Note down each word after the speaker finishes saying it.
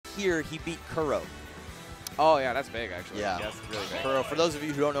here, he beat Kuro. Oh, yeah, that's big, actually. Yeah, that's really big. Kuro, for those of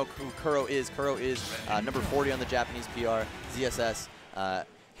you who don't know who Kuro is number 40 on the Japanese PR, ZSS.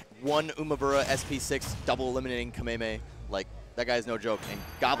 Won Umabura SP6, double eliminating Kameme. Like, that guy's no joke, and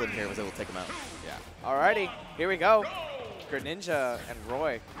Goblin here was able to take him out. Yeah. Alrighty, here we go. Greninja and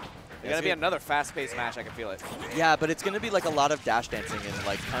Roy. It's going to be another fast-paced match, I can feel it. Yeah, but it's going to be like a lot of dash dancing and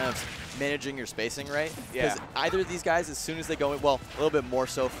like kind of managing your spacing, right? Yeah. Because either of these guys, as soon as they go in, well, a little bit more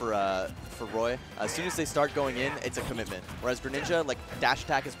so for Roy, as soon as they start going in, it's a commitment. Whereas Greninja, like, dash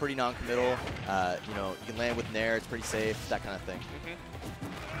attack is pretty non-committal. You know, you can land with Nair, it's pretty safe, that kind of thing.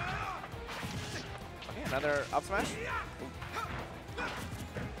 Okay, another up smash.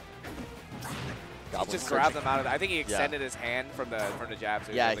 He just grabbed them out of it. I think he extended his hand from the jab,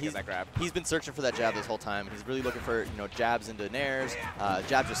 so he was able to get that grab. He's been searching for that jab this whole time. He's really looking for, you know, jabs into nairs.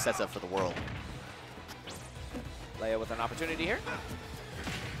 Jab just sets up for the world. Leia with an opportunity here.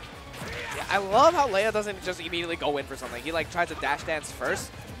 Yeah, I love how Leia doesn't just immediately go in for something. He like tries to dash dance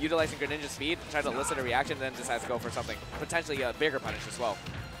first, utilizing Greninja's speed, tries to elicit a reaction, and then decides to go for something, potentially a bigger punish as well.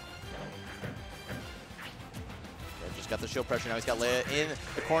 Just got the shield pressure now. He's got Leia in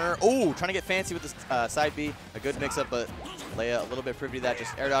the corner. Oh, trying to get fancy with this side B. A good mix-up, but Leia a little bit privy to that,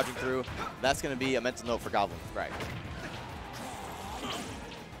 just air dodging through. That's going to be a mental note for Goblin. Right.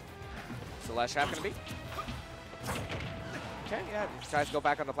 So last trap going to be? Okay, yeah. Tries to go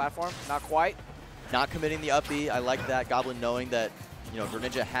back on the platform. Not quite. Not committing the up B. I like that. Goblin knowing that, you know,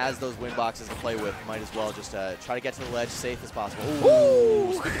 Greninja has those win boxes to play with. Might as well just try to get to the ledge safe as possible.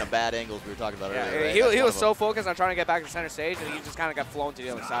 Ooh, speaking of bad angles, we were talking about earlier. Right? He was so focused on trying to get back to center stage, and he just kind of got flown to the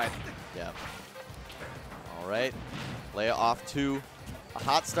other side. Yeah. All right. Leia off to a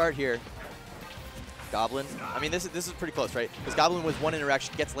hot start here. Goblin. I mean, this is pretty close, right? Because Goblin with one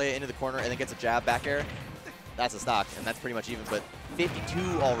interaction gets Leia into the corner and then gets a jab back air. That's a stock, and that's pretty much even. But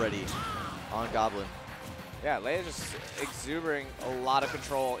 52 already on Goblin. Yeah, Leia just exuberating a lot of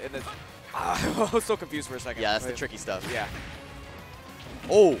control in the. I was so confused for a second. Yeah, that's the tricky stuff. Yeah.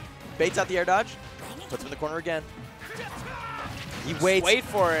 Oh, baits out the air dodge, puts him in the corner again. He waits. Wait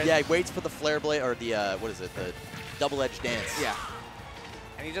for it. Yeah, he waits for the flare blade or the what is it? The double-edged dance. Yeah.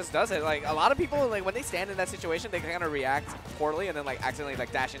 And he just does it. Like a lot of people, like when they stand in that situation, they kind of react poorly and then like accidentally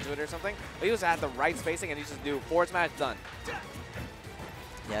like dash into it or something. But he was at the right spacing and he just knew forward smash done.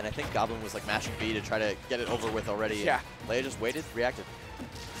 Yeah, and I think Goblin was like mashing B to try to get it over with already. Yeah. Leia just waited, reacted.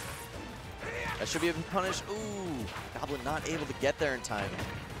 That should be a punish. Ooh, Goblin not able to get there in time.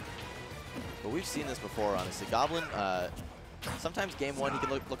 But we've seen this before, honestly. Goblin, sometimes game one he can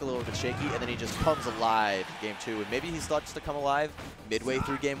look a little bit shaky, and then he just comes alive in game two. And maybe he starts to come alive midway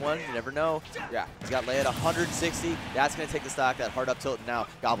through game one. You never know. Yeah. He's got Leia at 160. That's going to take the stock, that hard up tilt. Now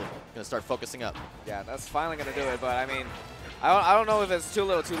Goblin going to start focusing up. Yeah, that's finally going to do it. But I mean, I don't know if it's too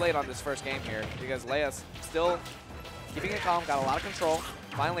little too late on this first game here, because Leia's still keeping it calm, got a lot of control.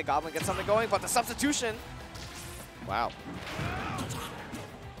 Finally, Goblin gets something going, but the substitution. Wow.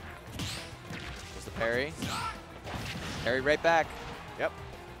 There's the parry. Parry right back. Yep.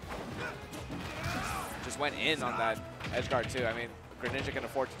 Just went in on that edge guard too. I mean, Greninja can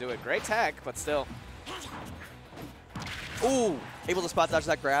afford to do it. Great tag, but still. Ooh, able to spot dodge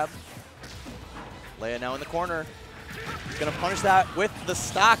that grab. Leia now in the corner. He's gonna punish that with the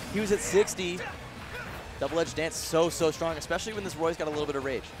stock. He was at 60. Double-edged dance so strong, especially when this Roy's got a little bit of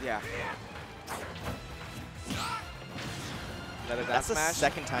rage. Yeah. Another That's the smash.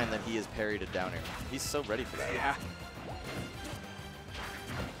 second time that he has parried a down air. He's so ready for that. Yeah.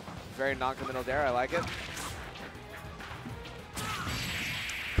 Very non-committal there. I like it.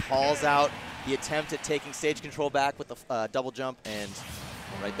 Calls out the attempt at taking stage control back with the double jump, and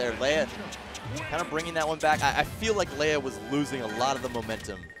right there, Leia kind of bringing that one back. I feel like Leia was losing a lot of the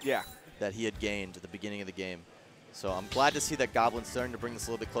momentum that he had gained at the beginning of the game. So I'm glad to see that Goblin's starting to bring this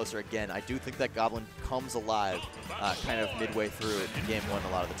a little bit closer again. I do think that Goblin comes alive kind of midway through it in game one a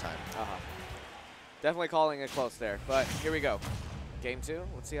lot of the time. Definitely calling it close there, but here we go. Game two,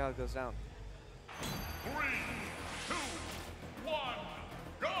 let's see how it goes down. 3, 2, 1,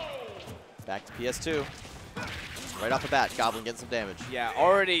 go! Back to PS2. Right off the bat, Goblin getting some damage. Yeah,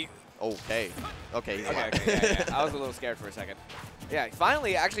 already. Okay. Okay, he's Okay, yeah. I was a little scared for a second. Yeah,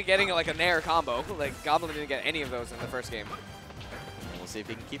 finally actually getting like a Nair combo. Like, Goblin didn't get any of those in the first game. And we'll see if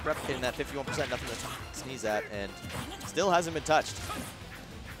he can keep replicating that 51%, nothing to sneeze at, and still hasn't been touched.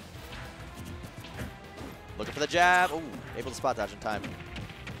 Looking for the jab. Ooh, able to spot dodge in time.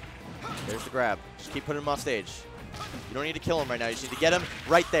 There's the grab. Just keep putting him off stage. You don't need to kill him right now. You just need to get him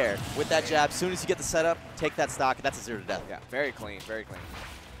right there with that jab. As soon as you get the setup, take that stock, and that's a 0 to death. Yeah, very clean, very clean.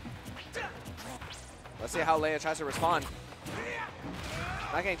 Let's see how Leia tries to respond.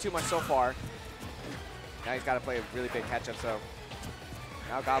 Not getting too much so far. Now he's got to play a really big catch-up, so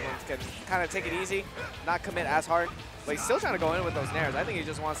now Goblins can kind of take it easy, not commit as hard, but he's still trying to go in with those nairs. I think he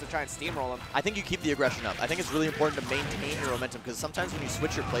just wants to try and steamroll him. I think you keep the aggression up. I think it's really important to maintain your momentum because sometimes when you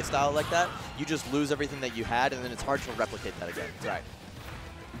switch your playstyle like that, you just lose everything that you had, and then it's hard to replicate that again. Right.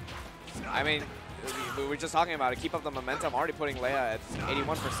 I mean, we were just talking about it. Keep up the momentum. Already putting Leia at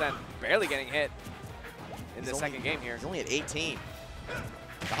 81%, barely getting hit in the second game here. He's only at 18.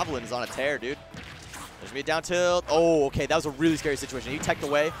 Goblin is on a tear, dude. There's going to be a down tilt. Oh, okay, that was a really scary situation. He teched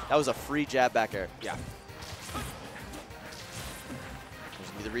away. That was a free jab back air. Yeah.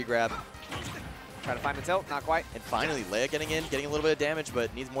 There's going to be the regrab. Try to find the tilt, not quite. And finally, Leia getting in, getting a little bit of damage,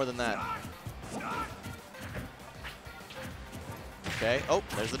 but needs more than that. Okay, oh,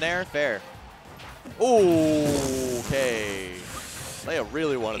 there's the nair, fair. Oh, okay. Leia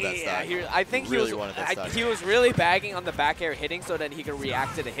really wanted that stock. Yeah, I think really wanted that stock. he was really bagging on the back air hitting so that he could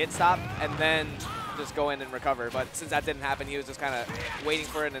react to the hit stop and then just go in and recover. But since that didn't happen, he was just kind of waiting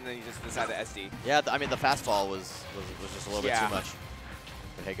for it, and then he just decided to SD. Yeah, I mean, the fastball was just a little bit too much.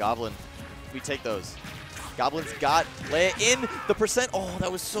 But hey, Goblin, we take those. Goblin's got Leia in the percent. Oh, that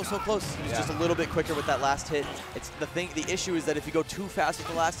was so close. He was just a little bit quicker with that last hit. It's the issue is that if you go too fast with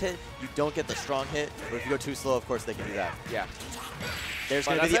the last hit, you don't get the strong hit. But if you go too slow, of course, they can do that. Yeah. There's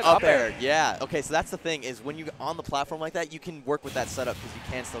going to be the up air. Yeah. Okay, so that's the thing is when you're on the platform like that, you can work with that setup because you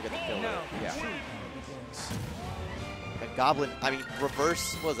can still get the kill. Yeah. And Goblin, I mean,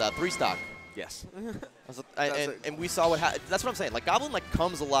 reverse, what was that, 3-stock? Yes. And we saw what happened. That's what I'm saying. Like, Goblin, like,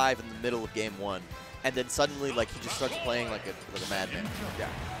 comes alive in the middle of game 1. And then suddenly, like, he just starts playing like a madman. Yeah.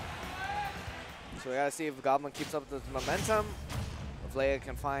 So we gotta see if Goblin keeps up the momentum. If Leia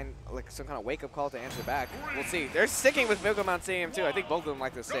can find like some kind of wake-up call to answer back. We'll see. They're sticking with Milko Mount Stadium too. I think both of them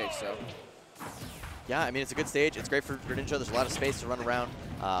like this stage. So. Yeah, I mean, it's a good stage. It's great for Greninja. There's a lot of space to run around,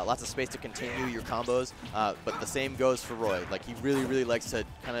 lots of space to continue your combos. But the same goes for Roy. Like, he really likes to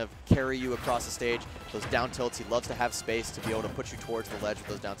kind of carry you across the stage. Those down tilts, he loves to have space to be able to put you towards the ledge with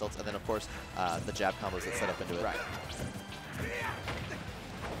those down tilts. And then, of course, the jab combos that set up into it. Right.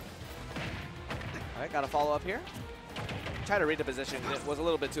 All right, got to follow up here. Try to read the position. It was a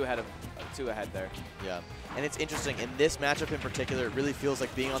little bit too ahead there. Yeah. And it's interesting, in this matchup in particular, it really feels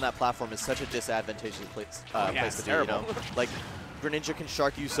like being on that platform is such a disadvantageous place to be, you know? Like, Greninja can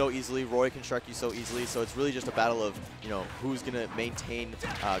shark you so easily, Roy can shark you so easily, so it's really just a battle of, you know, who's going to maintain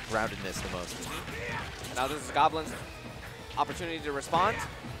groundedness the most. And now this is Goblin's opportunity to respond,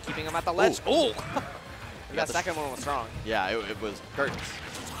 keeping him at the ledge. Oh! That second one was strong. Yeah, it was curtains.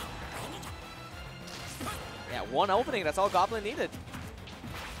 Yeah, one opening, that's all Goblin needed.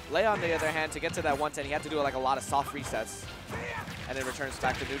 Leia, on the other hand, to get to that 110, he had to do like a lot of soft resets. And it returns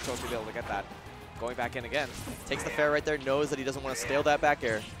back to neutral to be able to get that. Going back in again. Takes the fair right there, knows that he doesn't want to stale that back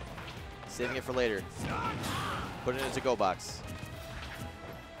air. Saving it for later. Putting it into go box.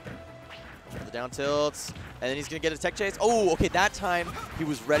 The down tilts. And then he's going to get a tech chase. Oh, okay, that time he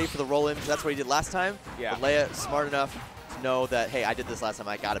was ready for the roll in. That's what he did last time. Yeah. But Leia, smart enough to know that, hey, I did this last time.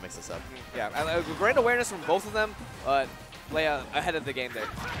 I got to mix this up. Yeah, great awareness from both of them. Leia ahead of the game there.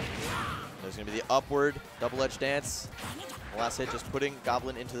 There's going to be the upward double-edged dance. The last hit just putting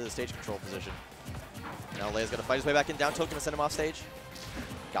Goblin into the stage control position. Now Leia's going to fight his way back in. Down tilt going to send him off stage.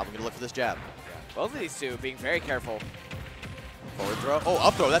 Goblin going to look for this jab. Both of these two being very careful. Forward throw. Oh,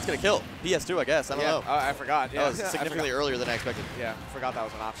 up throw. That's going to kill. PS2, I guess. I don't know. Oh, I forgot. Yeah. That was significantly earlier than I expected. Yeah, forgot that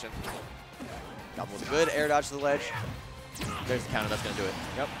was an option. Goblin with a good air dodge to the ledge. There's the counter. That's going to do it.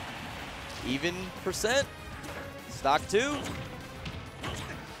 Yep. Even percent. Stock 2.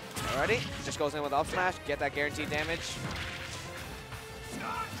 Alrighty, just goes in with up smash, get that guaranteed damage.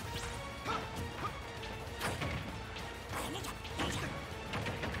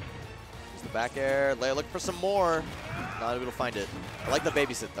 There's the back air. Leia looking for some more. Not able to find it. I like the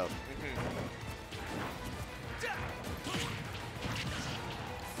babysit though.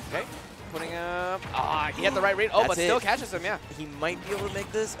 Okay, putting up. Ah, he had the right read. Oh, but still catches him, yeah. He might be able to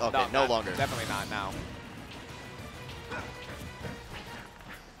make this. Okay, no longer. Definitely not now.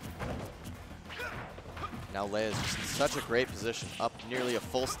 Now Leia's just in such a great position, up nearly a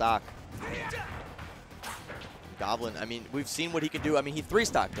full stock. Goblin, I mean, we've seen what he can do. I mean, he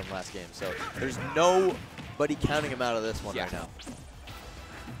 3-stocked him last game, so there's nobody counting him out of this one right now.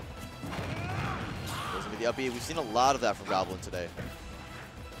 There's going to be the up B. We've seen a lot of that from Goblin today.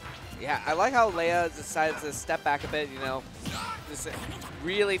 Yeah, I like how Leia decided to step back a bit, you know, just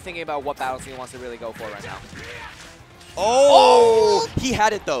really thinking about what battles he wants to really go for right now. Oh! He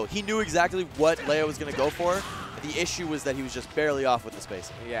had it, though. He knew exactly what Leia was going to go for. The issue was that he was just barely off with the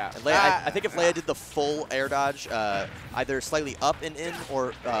spacing. Yeah. And Leia, I think if Leia did the full air dodge, either slightly up and in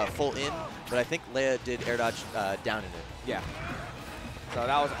or full in, but I think Leia did air dodge down and in. Yeah. So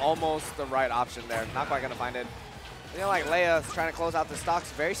that was almost the right option there. Not quite going to find it. I feel like Leia's trying to close out the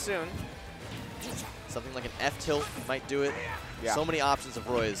stocks very soon. Something like an F tilt might do it. Yeah. So many options of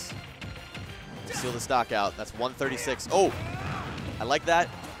Roy's to seal the stock out. That's 136. Oh, I like that.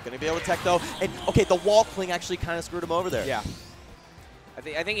 Gonna be able to tech though. And okay, the wall cling actually kind of screwed him over there. Yeah. I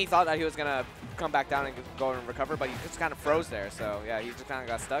think he thought that he was gonna come back down and go and recover, but he just kind of froze there. So yeah, he just kind of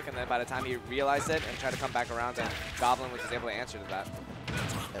got stuck. And then by the time he realized it and tried to come back around, and Goblin was just able to answer to that.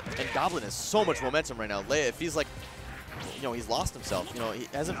 And Goblin has so much momentum right now. Leia, it feels like, you know, he's lost himself. You know, he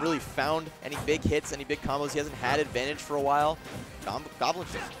hasn't really found any big hits, any big combos. He hasn't had advantage for a while.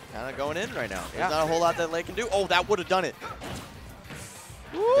 Goblin's just kind of going in right now. There's not a whole lot that Leia can do. Oh, that would have done it.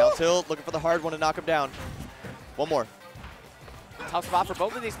 Woo. Down tilt, looking for the hard one to knock him down. One more. Tough spot for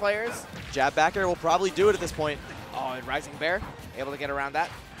both of these players. Jab back air will probably do it at this point. Oh, and Rising Bear, able to get around that.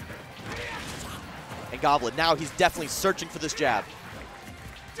 And Goblin, now he's definitely searching for this jab.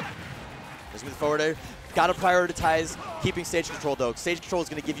 There's going to be the forward air. Got to prioritize keeping stage control, though. Stage control is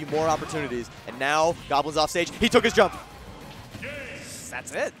going to give you more opportunities. And now Goblin's off stage. He took his jump.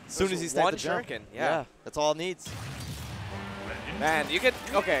 That's it. As soon as he started the jump. Yeah, that's all it needs. Man, you could,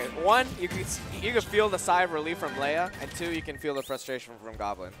 okay, one, you could feel the sigh of relief from Leia, and two, you can feel the frustration from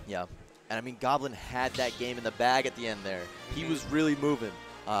Goblin. Yeah. And I mean, Goblin had that game in the bag at the end there. He was really moving.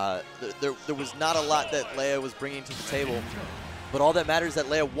 There was not a lot that Leia was bringing to the table, but all that matters is that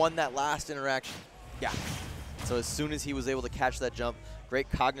Leia won that last interaction. Yeah. So as soon as he was able to catch that jump,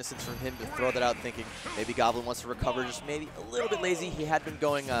 great cognizance from him to throw that out thinking maybe Goblin wants to recover, just maybe a little bit lazy. He had been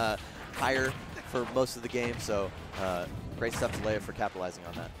going higher for most of the game, so great stuff to Leia for capitalizing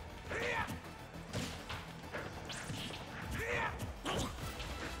on that.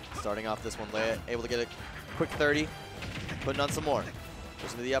 Starting off this one, Leia able to get a quick 30, putting on some more.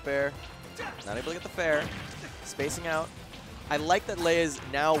 Goes into the up air, not able to get the fair, spacing out. I like that Leia is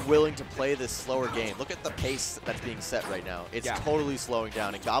now willing to play this slower game. Look at the pace that's being set right now. It's totally slowing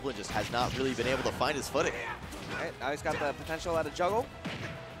down, and Goblin just has not really been able to find his footing. Right, now he's got the potential at a juggle.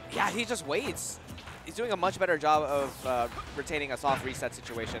 Yeah, he just waits. He's doing a much better job of retaining a soft reset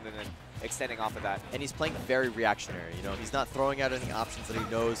situation and then extending off of that. And he's playing very reactionary. You know, he's not throwing out any options that he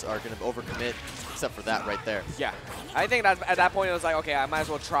knows are going to overcommit, except for that right there. Yeah, I think that at that point it was like, okay, I might as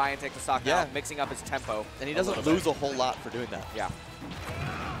well try and take the stock now, mixing up his tempo. And he doesn't lose a whole lot for doing that. Yeah.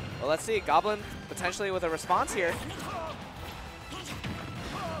 Well, let's see. Goblin potentially with a response here.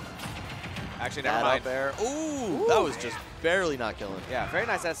 Actually, never mind. There. Ooh, that was just barely not killing. Yeah, very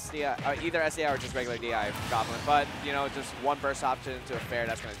nice SDI, either SDI or just regular DI Goblin. But, you know, just one burst option to a fair,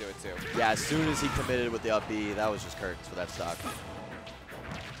 that's going to do it too. Yeah, as soon as he committed with the up B, that was just curtains for that stock.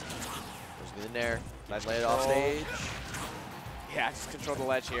 There's in there. Nice lay it off stage. Yeah, just control the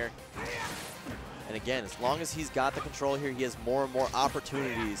ledge here. And again, as long as he's got the control here, he has more and more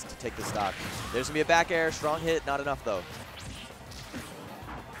opportunities to take the stock. There's going to be a back air, strong hit, not enough though.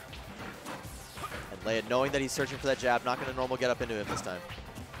 Leia, knowing that he's searching for that jab, not going to normal get up into him this time.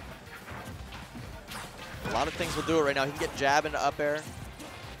 A lot of things will do it right now. He can get jab into up air.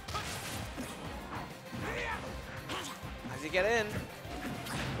 Does he get in?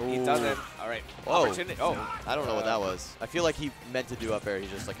 Ooh. He doesn't. All right. Whoa. Opportunity. Oh. I don't know what that was. I feel like he meant to do up air. He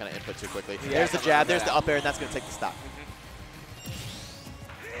just like kind of input too quickly. Yeah, there's the jab, there's the up air, and that's going to take the stock.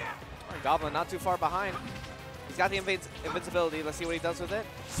 Goblin not too far behind. He's got the invincibility. Let's see what he does with it.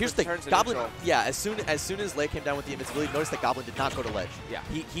 Here's the thing, Goblin, as soon as Leia came down with the invincibility, notice that Goblin did not go to ledge. Yeah.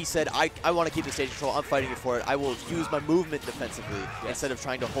 He said, I want to keep the stage control. I'm fighting you for it. I will use my movement defensively instead of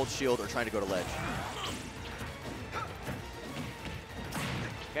trying to hold shield or trying to go to ledge.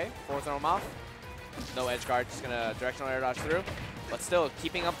 Okay, forward throw him off. No edge guard, just going to directional air dodge through. But still,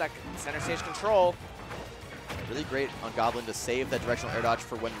 keeping up that center stage control. Really great on Goblin to save that directional air dodge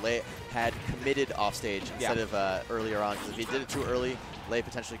for when Leia had committed off stage instead of earlier on. Because if he did it too early, Leia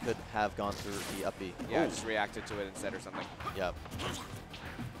potentially could have gone through the up B. Yeah, just reacted to it instead or something. Yep.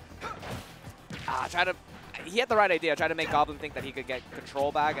 He had the right idea. Try to make Goblin think that he could get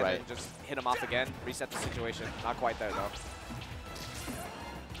control back and then just hit him off again, reset the situation. Not quite there though.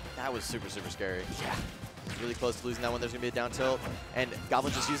 That was super, super scary. Yeah. Really close to losing that one. There's going to be a down tilt. And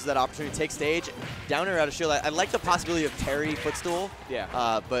Goblin just uses that opportunity to take stage. Down air out of shield. I like the possibility of Terry footstool.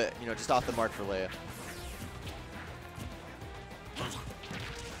 Yeah. But, you know, just off the mark for Leia.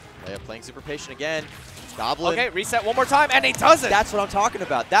 Leia playing super patient again. Goblin. Okay, reset one more time, and he does it. That's what I'm talking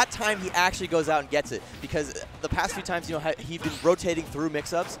about. That time he actually goes out and gets it, because the past few times, you know, he'd been rotating through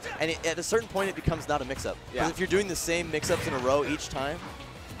mix-ups, and at a certain point it becomes not a mix-up. Because if you're doing the same mix-ups in a row each time,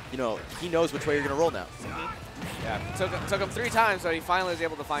 you know, he knows which way you're going to roll now. Yeah, took him 3 times, so he finally was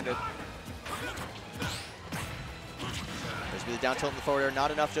able to find it. There's be the down tilt in the forward air,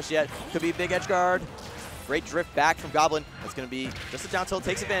 not enough just yet. Could be a big edge guard. Great drift back from Goblin. That's going to be just a down tilt,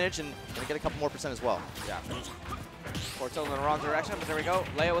 takes advantage, and going to get a couple more percent as well. Yeah. Forward tilt in the wrong direction, but there we go.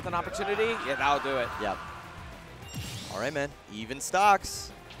 Leia with an opportunity. Yeah, that'll do it. Yep. All right, man. Even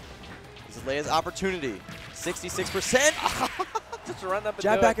stocks. This is Leia's opportunity. 66%. Just run up and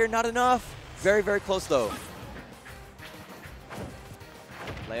Jab do back it. air, not enough. Very, very close, though.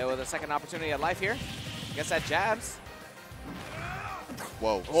 Leia with a second opportunity at life here. Gets that jabs.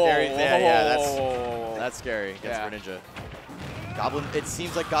 Whoa, scary. Yeah, Whoa. that's scary against Greninja. Goblin, it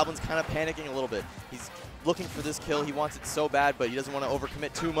seems like Goblin's kind of panicking a little bit. He's looking for this kill. He wants it so bad, but he doesn't want to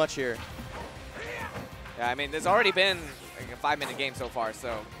overcommit too much here. Yeah, I mean, there's already been like a 5-minute game so far,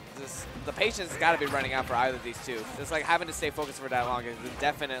 so the patience has got to be running out for either of these two. Just like having to stay focused for that long would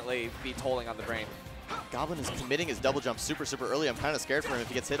definitely be tolling on the brain. Goblin is committing his double jump super, super early. I'm kind of scared for him if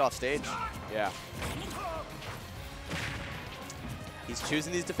he gets hit off stage. Yeah. He's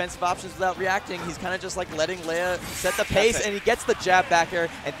choosing these defensive options without reacting. He's kind of just like letting Leia set the pace, and he gets the jab back air,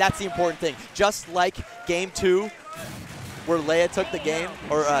 and that's the important thing. Just like game 2, where Leia took the game,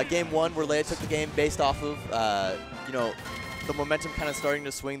 or game 1, where Leia took the game based off of, you know, the momentum kind of starting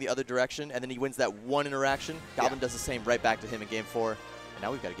to swing the other direction, and then he wins that one interaction. Goblin does the same right back to him in game 4, and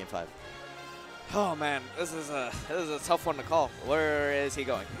now we've got a game 5. Oh man, this is a tough one to call. Where is he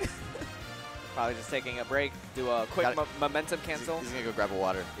going? Probably just taking a break, do a quick momentum cancel. He's going to go grab a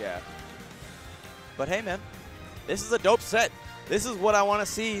water. Yeah. But hey, man, this is a dope set. This is what I want to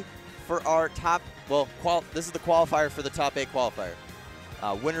see for our top, well, this is the qualifier for the top 8 qualifier.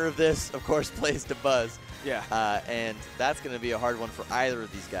 Winner of this, of course, plays to Buzz. Yeah. And that's going to be a hard one for either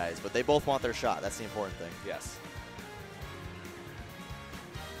of these guys, but they both want their shot. That's the important thing. Yes.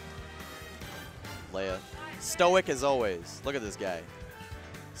 Leia, stoic as always. Look at this guy.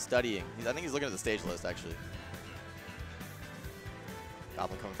 Studying. I think he's looking at the stage list, actually.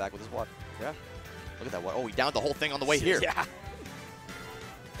 Goblin coming back with his water. Yeah. Look at that water. Oh, he downed the whole thing on the way here. Yeah.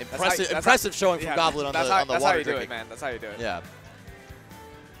 Impressive showing from Goblin on the water. That's how you do it, man. That's how you do it. Yeah.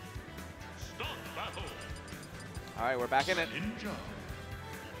 All right, we're back in it.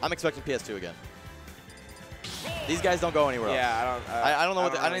 I'm expecting PS2 again. These guys don't go anywhere else. Yeah, I don't know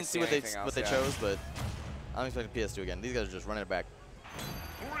what really I didn't see what they else, chose, but I'm expecting PS2 again. These guys are just running it back.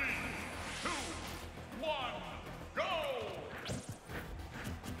 3, 2, 1, go!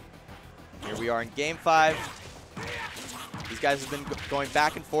 Here we are in game 5. These guys have been going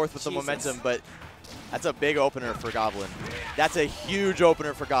back and forth with the momentum, but that's a big opener for Goblin. That's a huge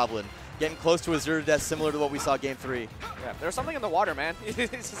opener for Goblin. Getting close to a 0 to death, similar to what we saw game 3. Yeah, there's something in the water, man. He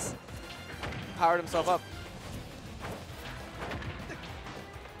just powered himself up.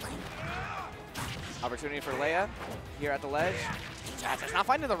 Opportunity for Leia here at the ledge. Just not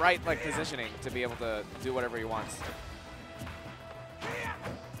finding the right positioning to be able to do whatever he wants.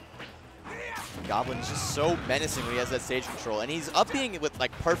 Goblin is just so menacing when he has that stage control, and he's up being with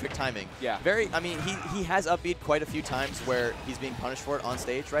perfect timing. Yeah. I mean, he has up beat quite a few times where he's being punished for it on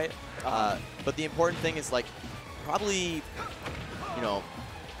stage, right? But the important thing is probably, you know,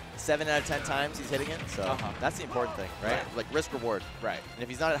 7 out of 10 times he's hitting it. So that's the important thing, right? Like risk reward. Right. And if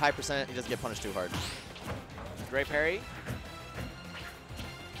he's not at high percent, he doesn't get punished too hard. Great parry.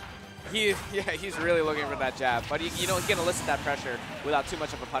 He's really looking for that jab, but you know he's gonna listen to that pressure without too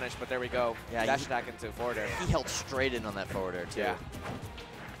much of a punish. But there we go. Yeah, dash attack into forward air. He held straight in on that forward air too. Yeah.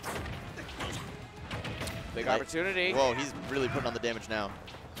 Big opportunity. Whoa, he's really putting on the damage now.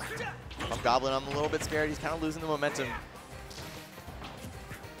 From Goblin, I'm a little bit scared. He's kind of losing the momentum.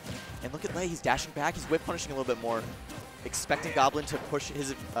 And look at Lei, he's dashing back. He's whip punishing a little bit more, expecting Goblin to push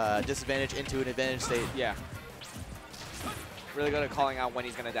his disadvantage into an advantage state. Yeah. Really good at calling out when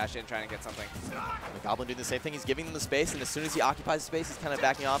he's going to dash in, trying to get something. And Goblin doing the same thing. He's giving them the space, and as soon as he occupies the space, he's kind of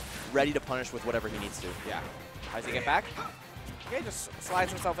backing off, ready to punish with whatever he needs to. Yeah. How does he get back? Okay, just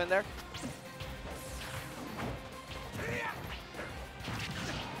slides himself in there. There's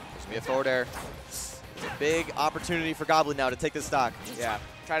going to be a forward air. It's a big opportunity for Goblin now to take this stock. Yeah.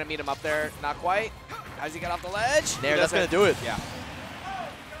 Try to meet him up there. Not quite. How does he get off the ledge? Nair, that's going to do it. Yeah.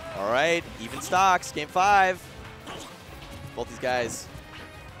 All right, even stocks, game 5. Both these guys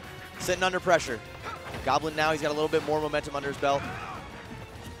sitting under pressure. Goblin now, he's got a little bit more momentum under his belt.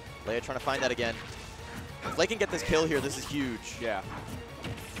 Leia trying to find that again. If Leia can get this kill here, this is huge. Yeah.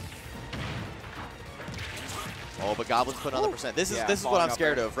 Oh, but Goblin's putting another percent. This is Yeah, this is what falling I'm up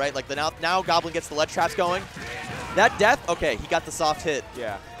scared there. of, right? Like now Goblin gets the ledge traps going. That death, okay, he got the soft hit.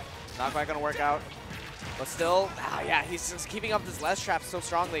 Yeah. Not quite going to work out. But still, yeah, he's just keeping up this ledge trap so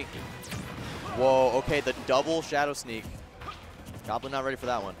strongly. Whoa, okay, the double shadow sneak. Goblin not ready for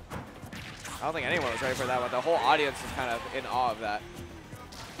that one. I don't think anyone was ready for that one. The whole audience is kind of in awe of that.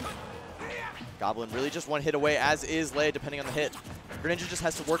 Goblin really just one hit away, as is Lei, depending on the hit. Greninja just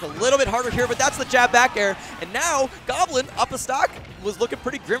has to work a little bit harder here, but that's the jab back air. And now, Goblin, up a stock, was looking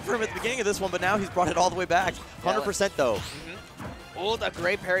pretty grim for him at the beginning of this one, but now he's brought it all the way back. 100% though. Oh, the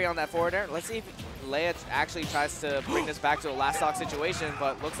great parry on that forward air. Let's see if Leia actually tries to bring this back to a last stock situation,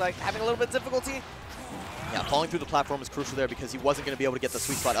 but looks like having a little bit of difficulty. Yeah, falling through the platform was crucial there because he wasn't going to be able to get the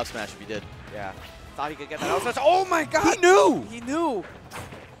sweet spot up smash if he did. Yeah. Thought he could get that up smash. Oh my god! He knew! He knew!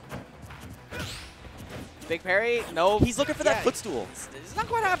 Big parry? No. He's looking for that footstool. It's not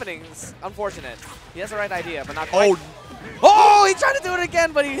quite happening. It's unfortunate. He has the right idea, but not quite. Oh, Oh, he tried to do it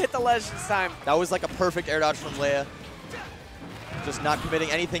again, but he hit the ledge this time. that was like a perfect air dodge from Leia. Just not committing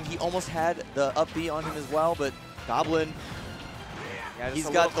anything. He almost had the up B on him as well, but Goblin, Yeah, just he's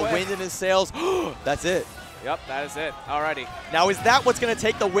a got little the quick. wind in his sails. That's it. Yep, that is it. Alrighty. Now, is that what's going to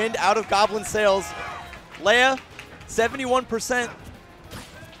take the wind out of Goblin's sails? Leia, 71%.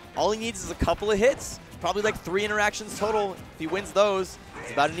 All he needs is a couple of hits. Probably like 3 interactions total. If he wins those,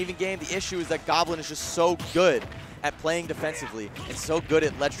 it's about an even game. The issue is that Goblin is just so good at playing defensively and so good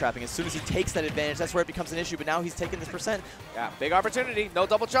at ledge trapping. As soon as he takes that advantage, that's where it becomes an issue. But now he's taking this percent. Yeah, big opportunity. No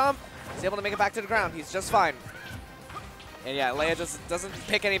double jump. He's able to make it back to the ground. He's just fine. And yeah, Leia just doesn't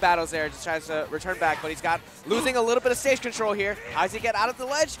pick any battles there. Just tries to return back, but he's got losing a little bit of stage control here. How does he get out of the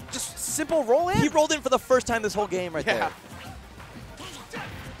ledge? Just simple roll in. He rolled in for the first time this whole game right Yeah. there.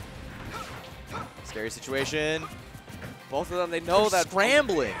 Scary situation. Both of them, they know that.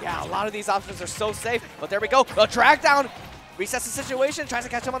 Scrambling. Yeah, a lot of these options are so safe. But there we go. The drag down resets the situation. Tries to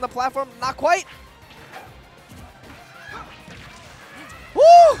catch him on the platform. Not quite.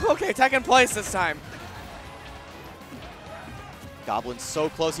 Woo! Okay, second place this time. Goblin's so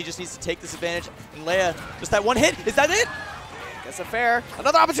close. He just needs to take this advantage. And Leia, just that one hit. Is that it? Gets a fair.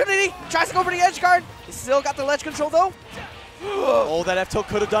 Another opportunity. Tries to go for the edge guard. He's still got the ledge control though. Oh, that F tilt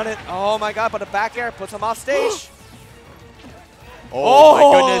could have done it. Oh my god, but a back air puts him off stage. Oh,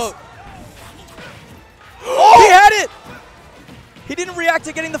 my goodness. Oh, he had it. He didn't react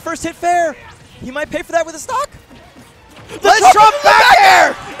to getting the first hit fair. He might pay for that with a stock. Ledge trump back air.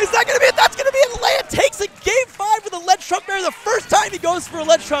 Is that going to be it? That's going to be it. Leia takes it. Game 5 with a ledge trump bear. The first time he goes for a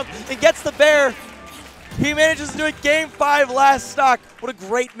ledge trump and gets the bear. He manages to do it game 5 last stock. What a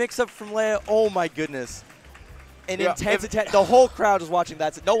great mix-up from Leia. Oh, my goodness. An intense attack. The whole crowd is watching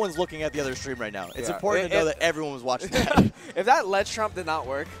that. No one's looking at the other stream right now. It's important to know that everyone was watching that. If that ledge trump did not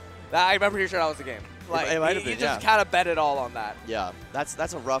work, I'm pretty sure that was the game. Like, it might have been, you just kind of bet it all on that. Yeah,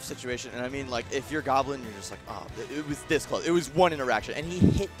 that's a rough situation. And I mean, like, if you're Goblin, you're just like, oh, it was this close. It was one interaction. And he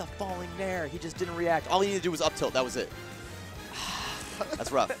hit the falling nair. He just didn't react. All he needed to do was up tilt. That was it.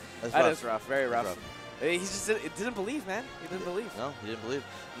 That's rough. That's That rough. is rough. Very rough. He just didn't believe, man. He didn't believe. No, he didn't believe.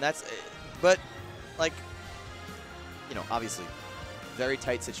 And that's, but, like, you know, obviously, very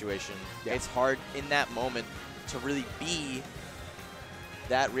tight situation. Yeah. It's hard in that moment to really be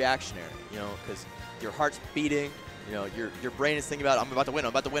that reactionary, you know, because your heart's beating, you know, your brain is thinking about, I'm about to win, I'm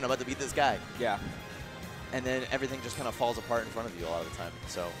about to win, I'm about to beat this guy. Yeah. And then everything just kind of falls apart in front of you a lot of the time.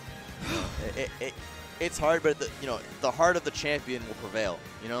 So it's hard, but you know, the heart of the champion will prevail,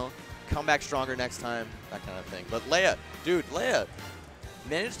 you know? Come back stronger next time, that kind of thing. But Leia, dude, Leia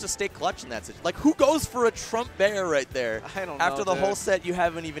managed to stay clutch in that situation. Like, who goes for a trump bear right there? I don't know, After the dude. whole set, you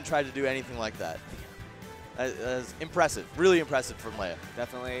haven't even tried to do anything like that. That is impressive, really impressive from Leia.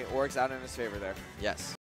 Definitely works out in his favor there. Yes.